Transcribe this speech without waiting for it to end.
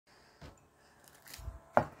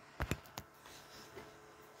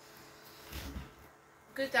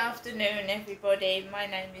Good afternoon, everybody. My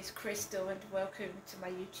name is Crystal and welcome to my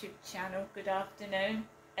YouTube channel. Good afternoon.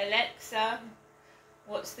 Alexa,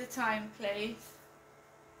 what's the time, please?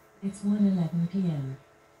 It's 1:11 p.m.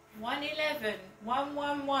 1:11,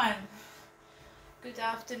 111. Good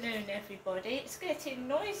afternoon, everybody. It's getting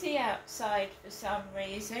noisy outside for some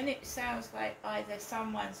reason. It sounds like either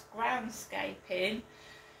someone's groundscaping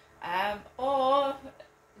or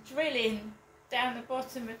drilling down the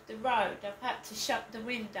bottom of the road. I've had to shut the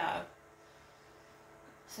window.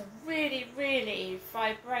 It's a really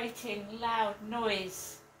vibrating loud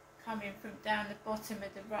noise coming from down the bottom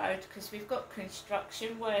of the road because we've got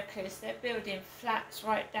construction workers. They're building flats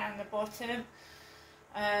right down the bottom.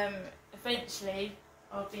 Eventually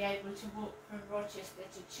I'll be able to walk from Rochester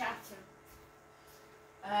to Chatham.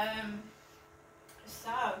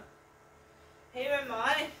 So here am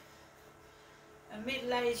I, a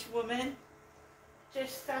middle-aged woman,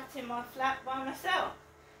 just sat in my flat by myself,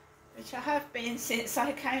 which I have been since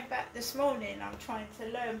I came back this morning. I'm trying to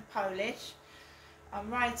learn Polish. I'm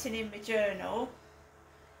writing in my journal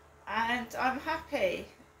and I'm happy.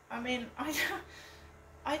 I mean,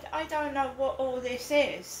 I don't know what all this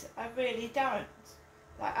is. I really don't.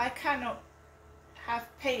 Like, I cannot have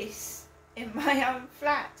peace in my own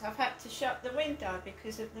flat. I've had to shut the window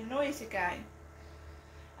because of the noise again.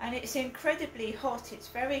 And it's incredibly hot. It's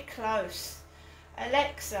very close.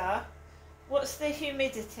 Alexa, what's the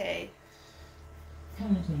humidity?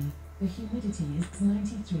 Currently, the humidity is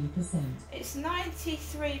 93%. It's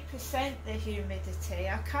 93% the humidity.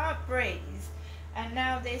 I can't breathe, and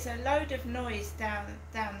now there's a load of noise down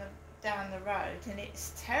the road, and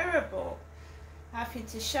it's terrible having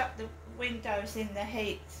to shut the windows in the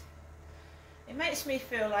heat. It makes me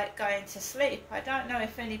feel like going to sleep. I don't know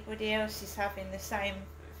if anybody else is having the same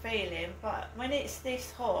feeling, but when it's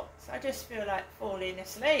this hot, I just feel like falling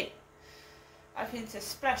asleep. Having to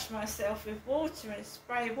splash myself with water and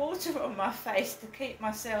spray water on my face to keep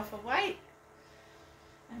myself awake,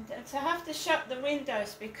 and to have to shut the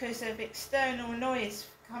windows because of external noise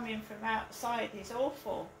coming from outside is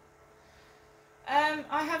awful.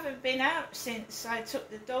 I haven't been out since I took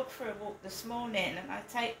the dog for a walk this morning, and I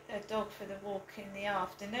take the dog for the walk in the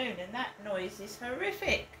afternoon, and that noise is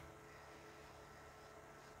horrific.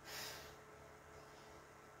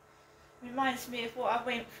 Reminds me of what I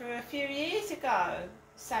went through a few years ago,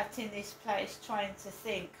 sat in this place trying to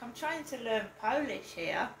think. I'm trying to learn Polish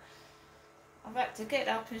here. I've had to get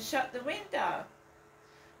up and shut the window.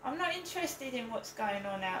 I'm not interested in what's going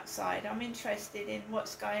on outside. I'm interested in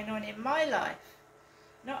what's going on in my life,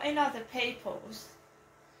 not in other people's.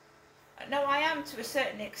 No, I am to a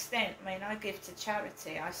certain extent. I mean, I give to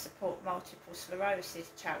charity. I support multiple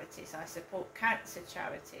sclerosis charities. I support cancer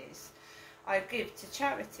charities. I give to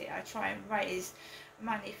charity. I try and raise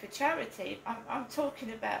money for charity. I'm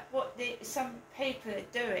talking about what some people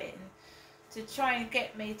are doing to try and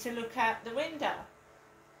get me to look out the window,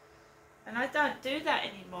 and I don't do that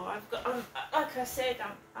anymore. Like I said,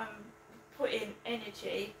 I'm putting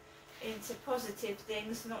energy into positive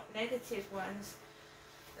things, not negative ones.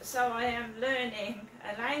 So I am learning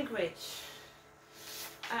a language.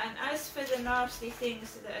 And as for the nasty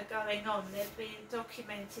things that are going on, they're being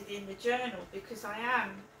documented in the journal because I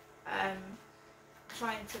am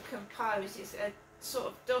trying to compose a sort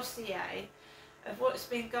of dossier of what's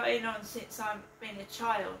been going on since I've been a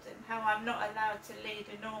child and how I'm not allowed to lead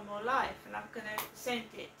a normal life. And I'm going to send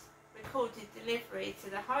it, recorded delivery, to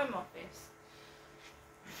the Home Office.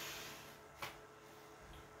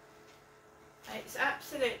 It's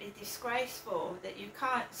absolutely disgraceful that you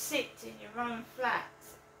can't sit in your own flat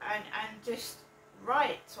and just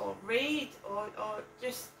write or read or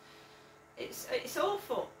just, it's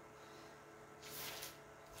awful.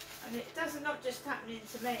 And it does not just happening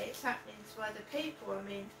to me, it's happening to other people. I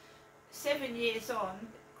mean, 7 years on,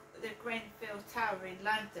 the Grenfell Tower in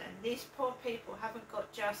London, these poor people haven't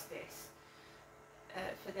got justice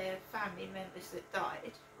for their family members that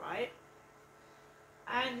died, right?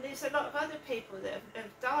 And there's a lot of other people that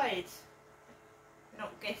have died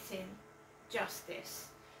not getting justice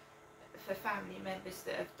for family members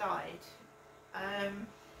that have died.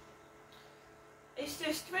 It's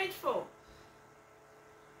just dreadful.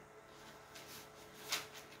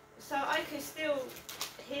 So I can still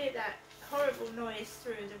hear that horrible noise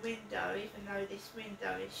through the window, even though this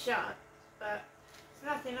window is shut, but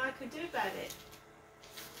there's nothing I can do about it.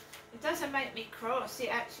 It doesn't make me cross, it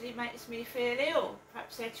actually makes me feel ill.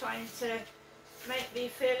 Perhaps they're trying to make me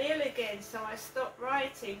feel ill again, so I stop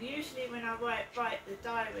writing. Usually when I write the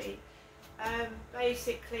diary,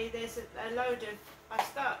 basically there's a load of, I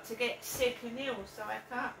start to get sick and ill, so I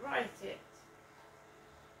can't write it.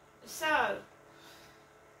 So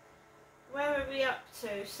where are we up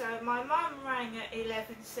to? So my mum rang at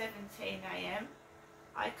 11:17 a.m.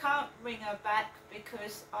 I can't ring her back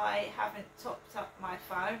because I haven't topped up my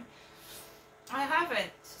phone. I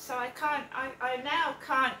haven't, so I now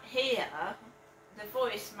can't hear the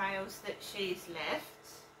voicemails that she's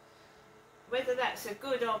left. Whether that's a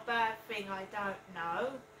good or bad thing, I don't know.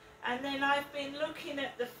 And then I've been looking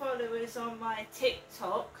at the followers on my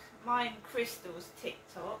TikTok, mine Crystal's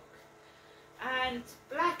TikTok, and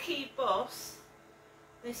Blackie Boss.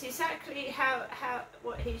 This is exactly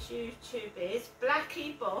what his YouTube is.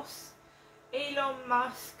 Blackie Boss, Elon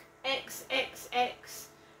Musk, XXX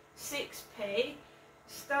 6p,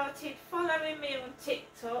 started following me on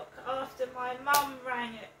TikTok after my mum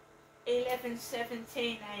rang at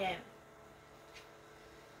 11:17 a.m.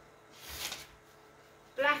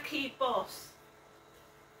 Blackie Boss.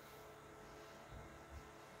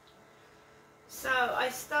 So I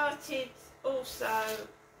started also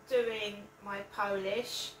doing my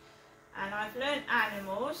Polish, and I've learnt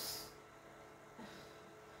animals.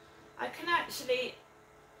 I can actually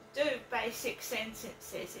do basic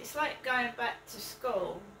sentences. It's like going back to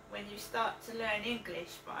school when you start to learn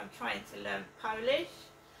English, but I'm trying to learn Polish.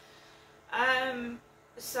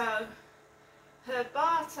 So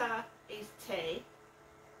herbata is tea.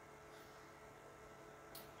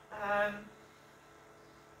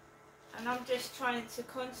 And I'm just trying to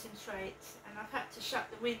concentrate, and I've had to shut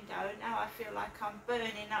the window. Now I feel like I'm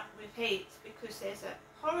burning up with heat because there's a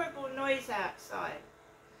horrible noise outside.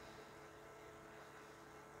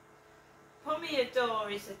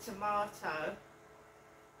 Pomidor is a tomato,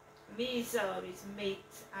 miso is meat,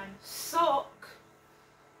 and sok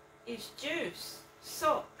is juice.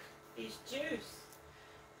 Sok is juice.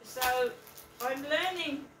 So I'm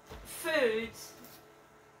learning foods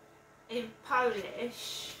in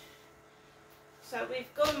Polish. So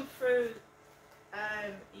we've gone through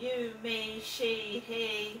you, me, she,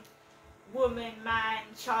 he, woman, man,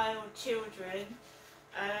 child, children.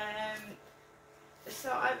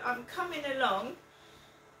 So I'm coming along.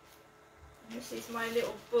 This is my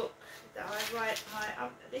little book that I write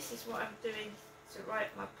this is what I'm doing to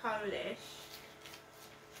write my Polish.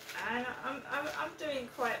 And I'm doing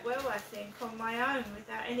quite well, I think, on my own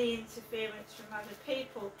without any interference from other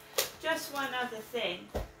people. Just one other thing.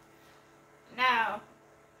 Now,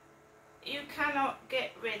 you cannot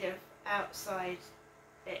get rid of outside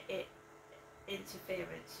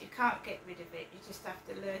interference. You can't get rid of it. You just have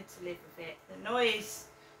to learn to live with it. The noise,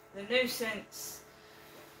 the nuisance.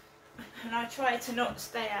 And I try to not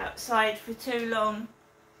stay outside for too long.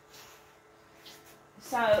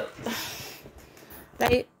 So,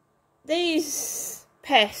 these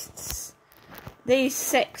pests, these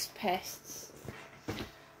sex pests,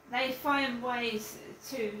 they find ways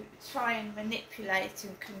to try and manipulate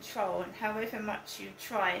and control, and however much you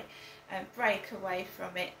try and break away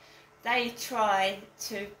from it, they try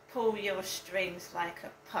to pull your strings like a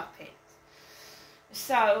puppet.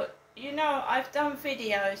 So, you know, I've done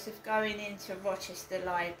videos of going into Rochester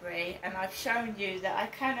Library, and I've shown you that I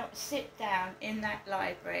cannot sit down in that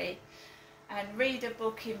library and read a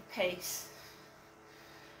book in peace.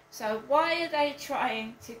 So why are they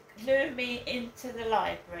trying to lure me into the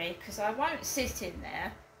library? Because I won't sit in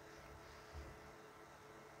there.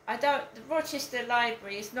 The Rochester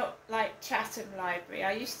Library is not like Chatham Library.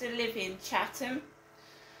 I used to live in Chatham,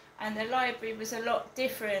 and the library was a lot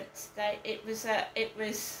different. It was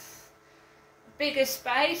bigger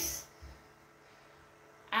space,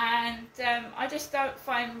 and I just don't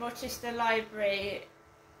find Rochester Library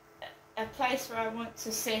a place where I want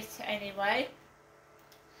to sit anyway.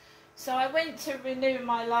 So I went to renew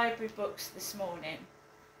my library books this morning,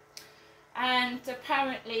 and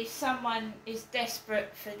apparently someone is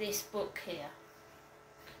desperate for this book here.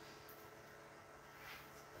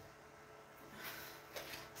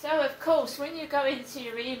 So of course, when you go into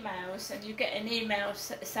your emails and you get an email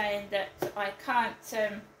saying that I can't,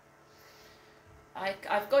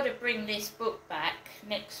 I've got to bring this book back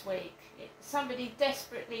next week. Somebody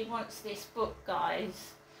desperately wants this book,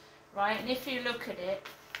 guys, right? And if you look at it,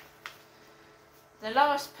 the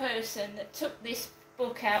last person that took this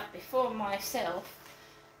book out before myself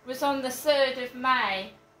was on the 3rd of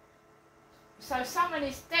May. So someone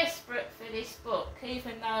is desperate for this book,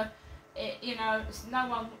 even though no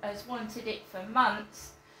one has wanted it for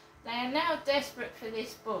months. They are now desperate for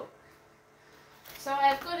this book. So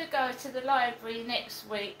I've got to go to the library next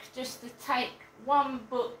week just to take one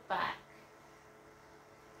book back.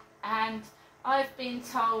 And I've been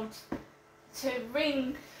told to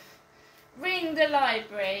ring the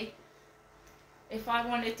library if I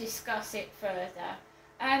want to discuss it further.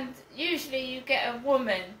 And usually you get a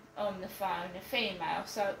woman on the phone, a female,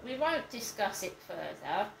 so we won't discuss it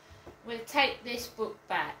further. We'll take this book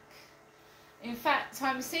back. In fact,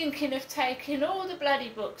 I'm thinking of taking all the bloody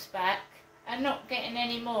books back and not getting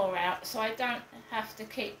any more out, so I don't have to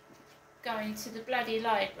keep going to the bloody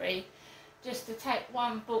library just to take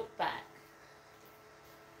one book back.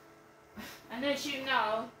 And as you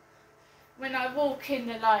know, when I walk in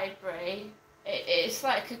the library, it's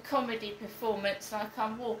like a comedy performance, like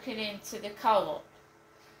I'm walking into the co-op.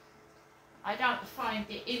 I don't find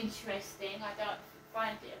it interesting, I don't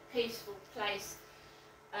find it a peaceful place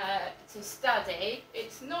to study.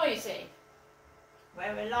 It's noisy,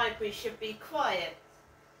 where a library should be quiet.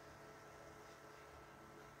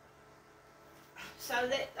 So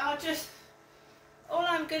that all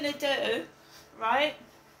I'm going to do, right,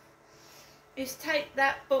 is take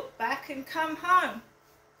that book back and come home.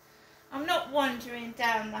 I'm not wandering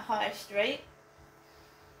down the high street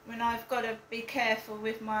when I've got to be careful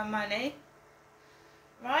with my money,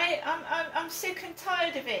 right? I'm sick and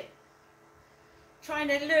tired of it, trying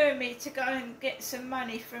to lure me to go and get some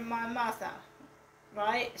money from my mother,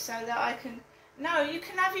 right, so that I can... No, you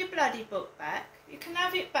can have your bloody book back. You can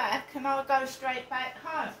have it back and I'll go straight back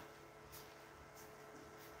home.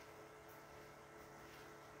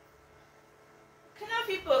 You can have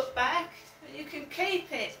your book back, you can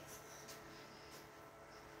keep it.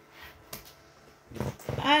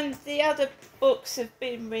 And the other books have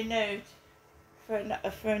been renewed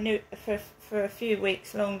for a few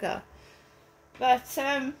weeks longer. But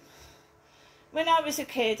when I was a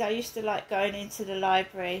kid, I used to like going into the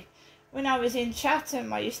library. When I was in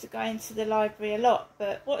Chatham, I used to go into the library a lot.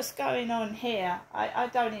 But what's going on here, I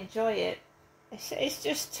don't enjoy it. It's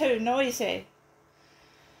just too noisy.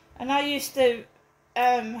 And I used to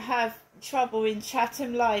have trouble in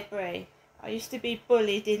Chatham Library. I used to be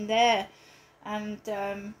bullied in there. And,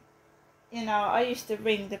 you know, I used to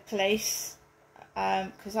ring the police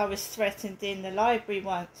because I was threatened in the library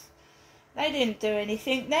once. They didn't do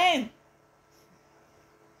anything then.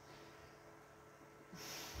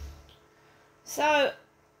 So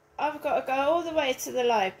I've got to go all the way to the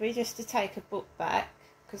library just to take a book back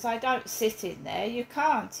because I don't sit in there. You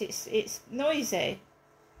can't. It's noisy.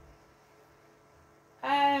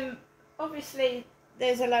 Obviously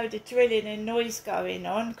there's a load of drilling and noise going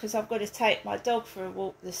on because I've got to take my dog for a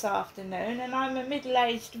walk this afternoon, and I'm a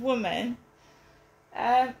middle-aged woman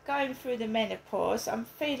going through the menopause. I'm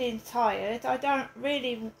feeling tired. I don't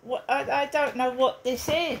know what this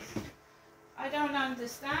is. I don't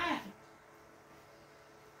understand.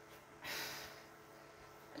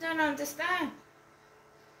 I don't understand.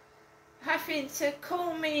 Having to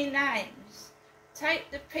call me names, take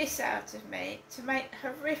the piss out of me, to make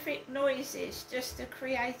horrific noises just to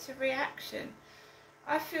create a reaction.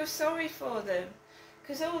 I feel sorry for them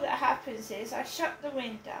because all that happens is I shut the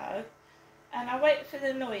window and I wait for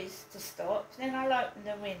the noise to stop, then I'll open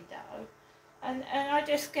the window and I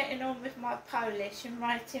just getting on with my Polish and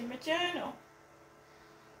writing my journal.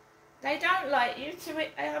 They don't like you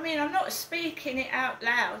to... I mean, I'm not speaking it out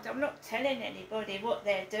loud. I'm not telling anybody what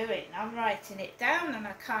they're doing. I'm writing it down and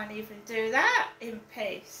I can't even do that in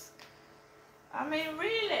peace. I mean,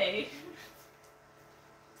 really?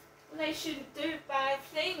 They shouldn't do bad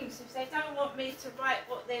things. If they don't want me to write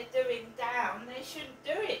what they're doing down, they shouldn't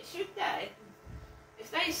do it, should they? If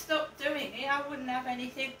they stopped doing it, I wouldn't have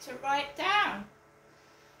anything to write down.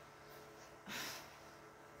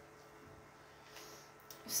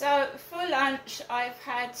 So for lunch I've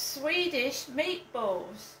had Swedish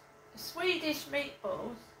meatballs. Swedish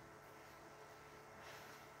meatballs.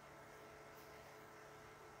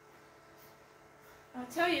 I'll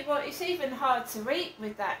tell you what, it's even hard to eat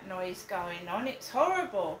with that noise going on. It's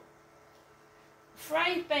horrible.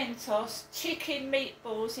 Fray Bentos chicken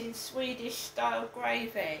meatballs in Swedish style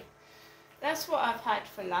gravy. That's what I've had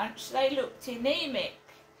for lunch. They looked anemic.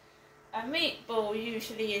 A meatball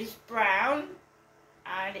usually is brown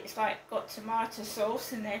and it's like got tomato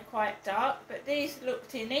sauce and they're quite dark, but these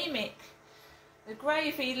looked anemic. The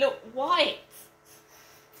gravy looked white,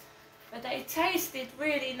 but they tasted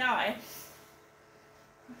really nice.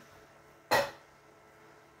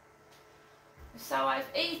 So I've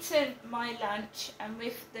eaten my lunch, and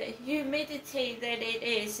with the humidity that it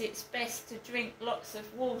is, it's best to drink lots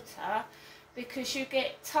of water because you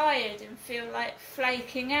get tired and feel like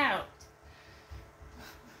flaking out.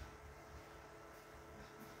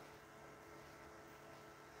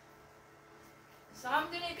 So I'm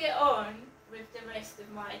going to get on with the rest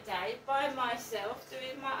of my day by myself,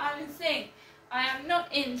 doing my own thing. I am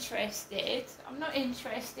not interested, I'm not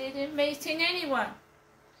interested in meeting anyone.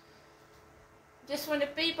 Just want to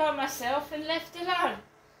be by myself and left alone.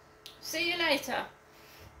 See you later.